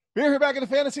We're here back in the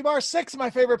Fantasy Bar. 6 of my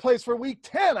favorite plays for Week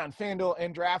 10 on FanDuel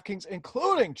and DraftKings,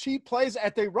 including cheap plays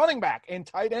at the running back and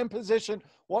tight end position,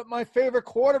 what my favorite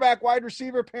quarterback wide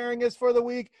receiver pairing is for the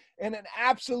week, and an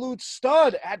absolute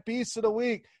stud at Beast of the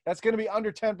Week that's going to be under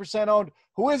 10% owned.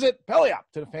 Who is it? Belly up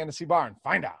to the Fantasy Bar and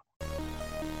find out.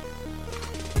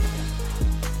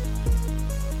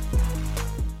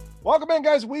 Welcome in,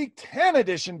 guys. Week 10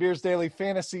 edition Beers Daily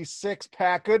Fantasy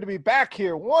 6-pack. Good to be back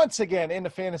here once again in the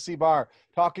Fantasy Bar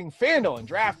talking FanDuel and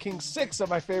DraftKings. 6 of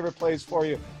my favorite plays for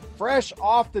you. Fresh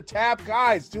off the tap.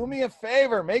 Guys, do me a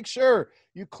favor. Make sure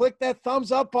you click that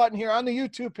thumbs up button here on the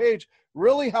YouTube page.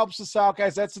 Really helps us out,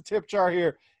 guys. That's the tip jar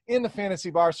here in the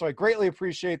Fantasy Bar, so I greatly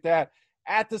appreciate that.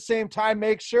 At the same time,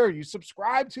 make sure you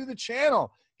subscribe to the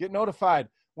channel. Get notified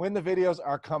when the videos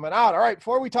are coming out. All right,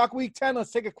 before we talk Week 10,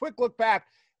 let's take a quick look back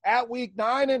at Week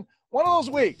 9, and one of those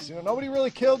weeks, nobody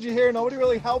really killed you here. Nobody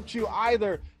really helped you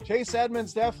either. Chase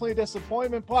Edmonds, definitely a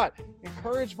disappointment, but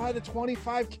encouraged by the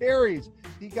 25 carries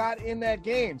he got in that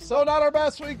game. So not our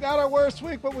best week, not our worst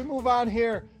week, but we move on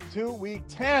here to Week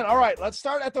 10. All right, let's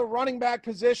start at the running back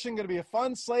position. Going to be a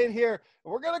fun slate here.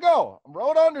 We're going to go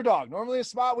road underdog. Normally a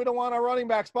spot we don't want our running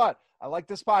backs, but I like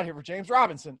this spot here for James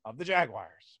Robinson of the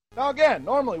Jaguars. Now again,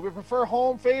 normally we prefer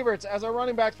home favorites as our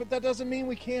running backs, but that doesn't mean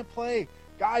we can't play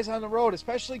guys on the road,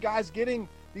 especially guys getting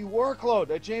the workload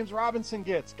that James Robinson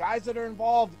gets, guys that are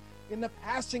involved in the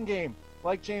passing game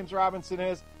like James Robinson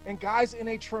is, and guys in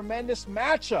a tremendous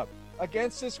matchup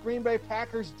against this Green Bay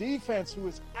Packers defense, who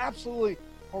is absolutely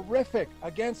horrific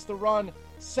against the run,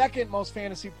 second most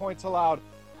fantasy points allowed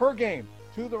per game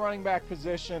to the running back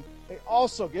position. They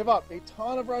also give up a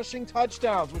ton of rushing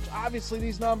touchdowns, which obviously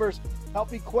these numbers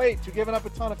help equate to giving up a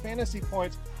ton of fantasy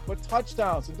points, but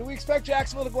touchdowns. And do we expect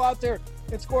Jacksonville to go out there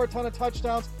and score a ton of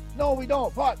touchdowns? No, we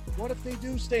don't. But what if they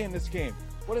do stay in this game?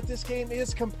 What if this game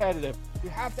is competitive? We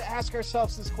have to ask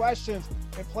ourselves these questions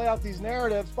and play out these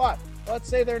narratives. But let's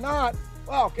say they're not.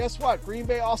 Well, guess what? Green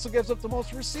Bay also gives up the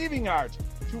most receiving yards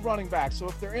to running backs. So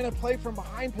if they're in a play from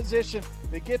behind position,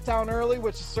 they get down early,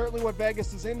 which is certainly what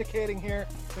Vegas is indicating here,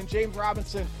 then James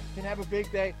Robinson can have a big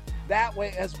day that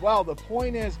way as well. The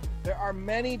point is, there are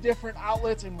many different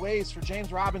outlets and ways for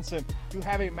James Robinson to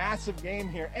have a massive game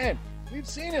here. And we've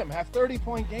seen him have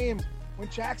 30-point games when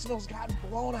Jacksonville's gotten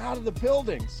blown out of the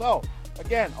building. So,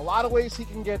 again, a lot of ways he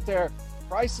can get there.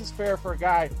 Price is fair for a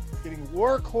guy getting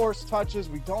workhorse touches.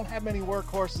 We don't have many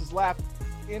workhorses left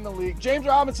in the league. James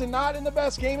Robinson not in the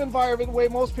best game environment the way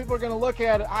most people are going to look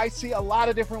at it. I see a lot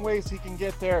of different ways he can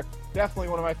get there. Definitely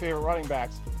one of my favorite running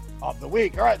backs of the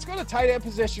week. All right, let's go to tight end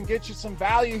position, get you some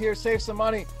value here, save some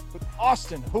money with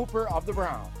Austin Hooper of the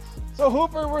Browns. So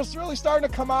Hooper was really starting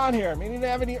to come on here. I mean, he didn't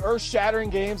have any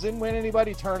earth-shattering games, didn't win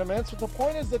anybody tournaments, but the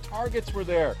point is the targets were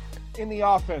there in the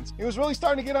offense. He was really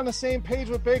starting to get on the same page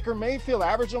with Baker Mayfield,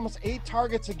 averaged almost 8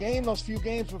 targets a game those few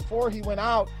games before he went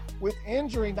out with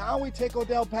injury. Now we take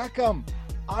Odell Beckham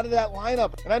out of that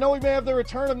lineup. And I know we may have the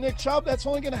return of Nick Chubb. That's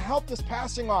only going to help this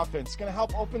passing offense. It's going to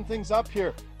help open things up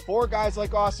here for guys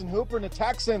like Austin Hooper and the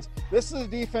Texans. This is a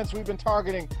defense we've been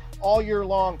targeting all year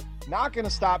long. Not going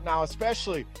to stop now,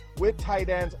 especially with tight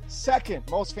ends. Second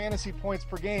most fantasy points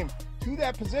per game to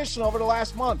that position over the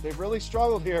last month. They've really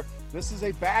struggled here. This is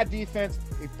a bad defense,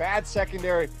 a bad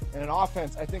secondary, and an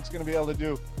offense I think is going to be able to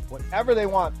do whatever they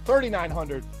want.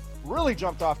 3,900 really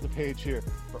jumped off the page here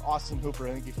for Austin Hooper.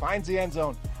 I think he finds the end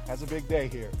zone, has a big day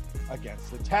here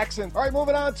against the Texans. All right,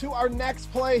 moving on to our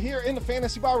next play here in the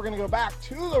Fantasy Bar. We're going to go back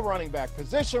to the running back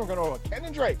position. We're going to go with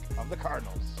Kenyon Drake of the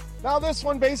Cardinals. Now, this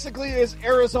one basically is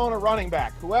Arizona running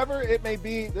back. Whoever it may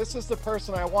be, this is the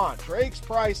person I want. Drake's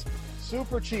price,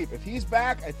 super cheap. If he's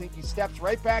back, I think he steps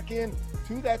right back in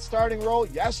to that starting role.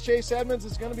 Yes, Chase Edmonds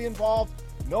is going to be involved,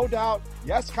 no doubt.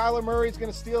 Yes, Kyler Murray is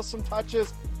going to steal some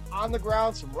touches on the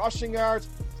ground, some rushing yards,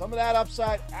 some of that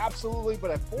upside, absolutely.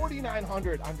 But at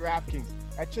 4,900 on DraftKings,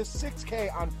 at just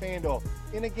 $6K on FanDuel,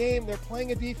 in a game they're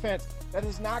playing a defense that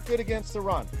is not good against the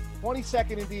run.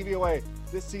 22nd in DVOA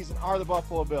this season are the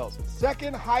Buffalo Bills.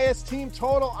 Second highest team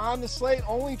total on the slate,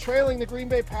 only trailing the Green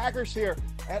Bay Packers here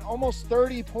at almost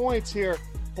 30 points here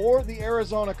for the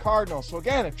Arizona Cardinals. So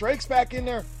again, if Drake's back in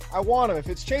there, I want him. If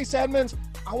it's Chase Edmonds,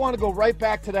 I want to go right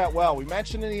back to that well. We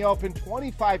mentioned in the open,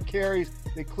 25 carries.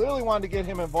 They clearly wanted to get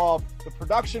him involved. The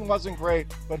production wasn't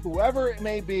great, but whoever it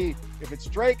may be, if it's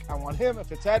Drake, I want him.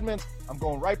 If it's Edmonds, I'm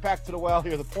going right back to the well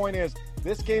here. The point is,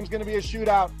 this game's going to be a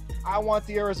shootout. I want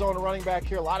the Arizona running back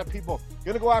here. A lot of people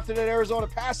going to go after that Arizona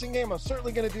passing game. I'm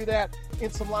certainly going to do that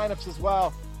in some lineups as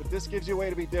well, but this gives you a way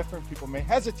to be different. People may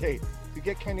hesitate to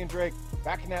get Kenyon Drake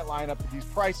back in that lineup, but these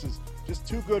prices just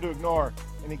too good to ignore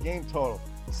in a game total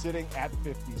sitting at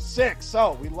 56.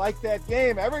 So we like that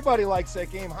game. Everybody likes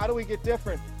that game. How do we get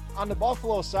different? On the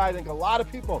Buffalo side, I think a lot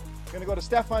of people are going to go to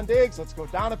Stefon Diggs. Let's go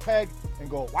down a peg and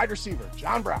go wide receiver,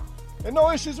 John Brown. And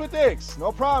no issues with Diggs.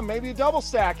 No problem. Maybe a double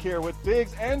stack here with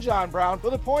Diggs and John Brown.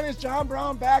 But the point is John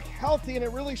Brown back healthy, and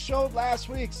it really showed last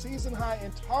week. Season high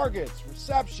in targets,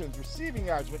 receptions, receiving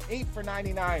yards with 8 for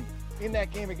 99 in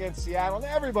that game against Seattle. And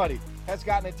everybody has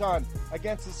gotten it done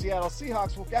against the Seattle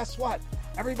Seahawks. Well, guess what?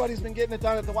 Everybody's been getting it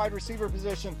done at the wide receiver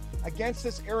position against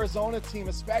this Arizona team,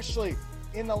 especially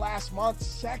in the last month.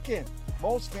 Second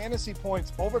most fantasy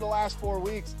points over the last 4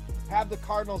 weeks have the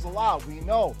Cardinals allowed. We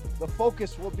know the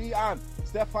focus will be on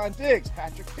Stefon Diggs.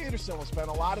 Patrick Peterson will spend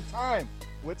a lot of time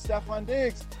with Stefon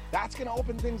Diggs. That's going to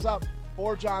open things up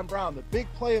for John Brown. The big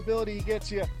playability he gets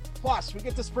you. Plus, we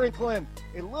get to sprinkle in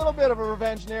a little bit of a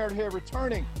revenge narrative here,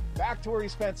 returning back to where he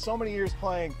spent so many years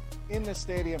playing in the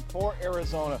stadium for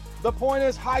Arizona. The point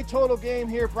is, high total game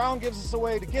here. Brown gives us a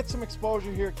way to get some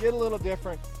exposure here, get a little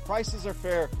different. Prices are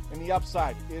fair, and the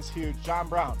upside is huge. John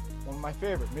Brown, one of my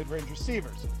favorite mid-range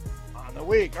receivers on the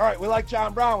week. All right, we like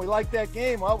John Brown. We like that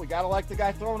game. Well, we got to like the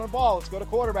guy throwing the ball. Let's go to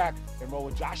quarterback and roll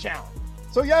with Josh Allen.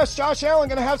 So, yes, Josh Allen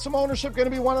going to have some ownership, going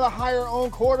to be one of the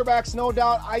higher-owned quarterbacks, no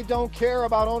doubt. I don't care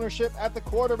about ownership at the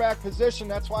quarterback position.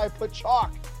 That's why I put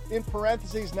chalk in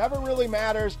parentheses. Never really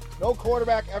matters. No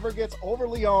quarterback ever gets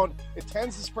overly owned. It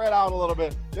tends to spread out a little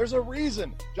bit. There's a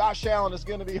reason Josh Allen is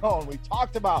going to be owned. We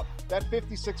talked about that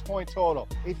 56-point total.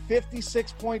 A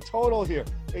 56-point total here.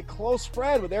 A close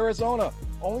spread with Arizona,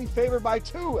 only favored by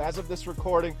 2 as of this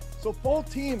recording. So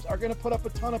both teams are going to put up a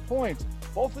ton of points.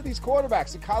 Both of these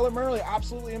quarterbacks, and Kyler Murray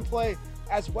absolutely in play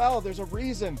as well. There's a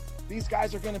reason these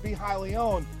guys are going to be highly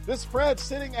owned. This spread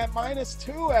sitting at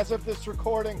 -2 as of this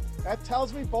recording. That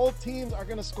tells me both teams are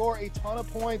going to score a ton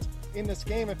of points in this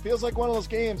game. It feels like one of those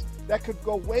games that could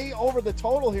go way over the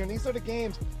total here, and these are the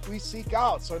games we seek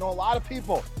out. So I know a lot of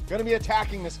people are going to be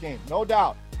attacking this game, no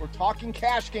doubt. We're talking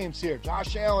cash games here.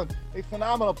 Josh Allen, a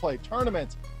phenomenal play.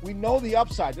 Tournaments, we know the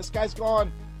upside. This guy's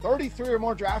gone 33 or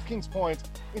more DraftKings points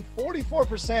in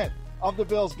 44% of the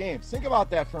Bills' games. Think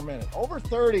about that for a minute. Over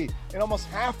 30 in almost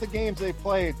half the games they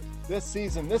played this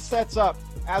season. This sets up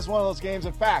as one of those games.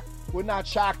 In fact, would not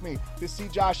shock me to see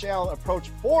Josh Allen approach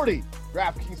 40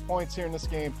 DraftKings points here in this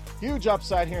game. Huge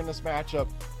upside here in this matchup.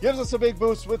 Gives us a big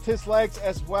boost with his legs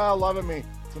as well. Loving me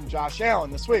some Josh Allen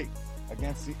this week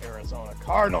against the Arizona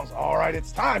Cardinals. All right,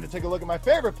 it's time to take a look at my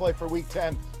favorite play for Week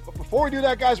 10. But before we do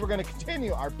that, guys, we're going to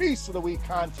continue our Beast of the Week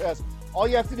contest. All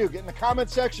you have to do, get in the comment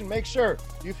section, make sure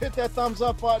you've hit that thumbs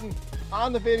up button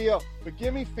on the video, but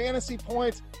give me fantasy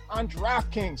points on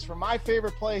DraftKings for my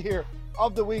favorite play here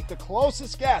of the week. The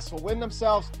closest guess will win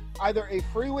themselves either a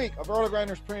free week of Roto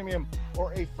Grinders Premium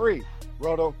or a free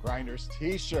Roto Grinders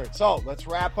t-shirt. So let's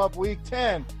wrap up Week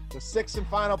 10, the sixth and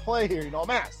final play here. You know, I'm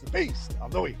asked, the Beast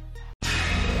of the Week.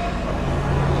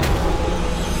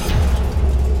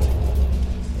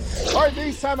 All right,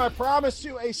 this time I promised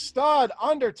you a stud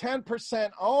under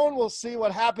 10% owned. We'll see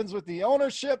what happens with the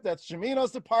ownership. That's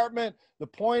Jamino's department. The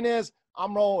point is,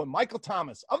 I'm rolling with Michael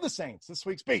Thomas of the Saints, this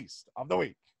week's Beast of the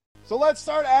Week. So let's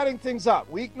start adding things up.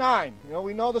 Week 9,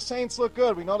 we know the Saints look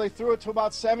good. We know they threw it to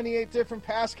about 78 different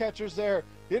pass catchers there.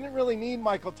 Didn't really need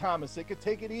Michael Thomas. They could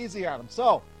take it easy on him.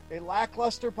 So a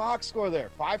lackluster box score there,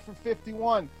 5 for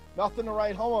 51. Nothing to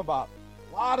write home about.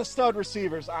 A lot of stud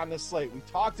receivers on this slate. We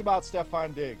talked about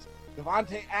Stefon Diggs.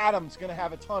 Devontae Adams going to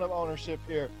have a ton of ownership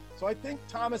here. So I think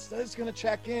Thomas is going to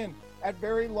check in at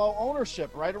very low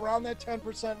ownership, right around that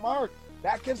 10% mark.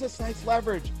 That gives us nice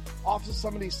leverage off of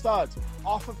some of these studs,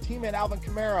 off of teammate Alvin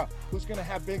Kamara, who's going to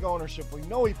have big ownership. We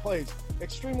know he plays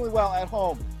extremely well at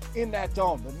home in that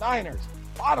dome. The Niners,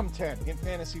 bottom 10 in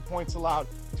fantasy points allowed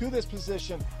to this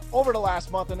position over the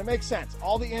last month, and it makes sense.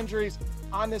 All the injuries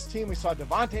on this team. We saw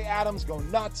Devontae Adams go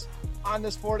nuts on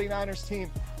this 49ers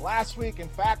team last week. In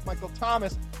fact, Michael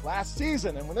Thomas last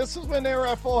season, and this is when they were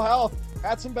at full health,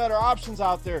 had some better options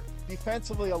out there.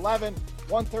 Defensively, 11,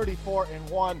 134, and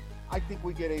 1. I think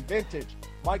we get a vintage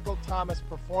Michael Thomas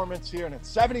performance here, and at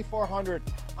 7,400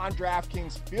 on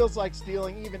DraftKings, feels like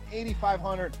stealing. Even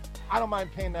 8,500, I don't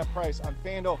mind paying that price on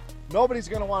FanDuel. Nobody's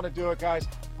going to want to do it, guys.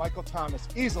 Michael Thomas,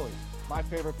 easily my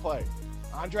favorite play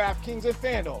on DraftKings and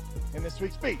FanDuel in this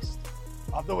week's Beast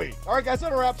of the Week. All right, guys,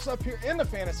 that wraps up here in the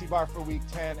Fantasy Bar for Week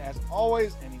 10. As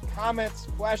always, any comments,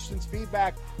 questions,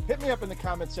 feedback, hit me up in the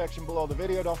comment section below the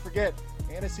video. Don't forget,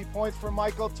 fantasy points for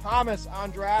Michael Thomas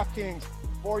on DraftKings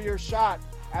for your shot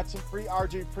at some free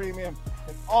RG Premium.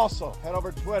 And also, head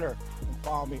over to Twitter and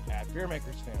follow me at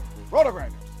BeerMakersFan through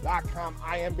RotoGrinders.com.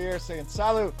 I am Beer saying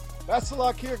salut. Best of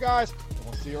luck here, guys, and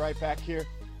we'll see you right back here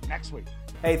next week.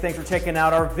 Hey, thanks for checking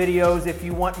out our videos. If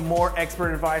you want more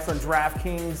expert advice on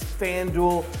DraftKings,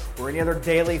 FanDuel, or any other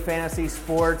daily fantasy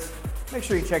sports, make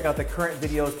sure you check out the current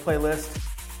videos playlist.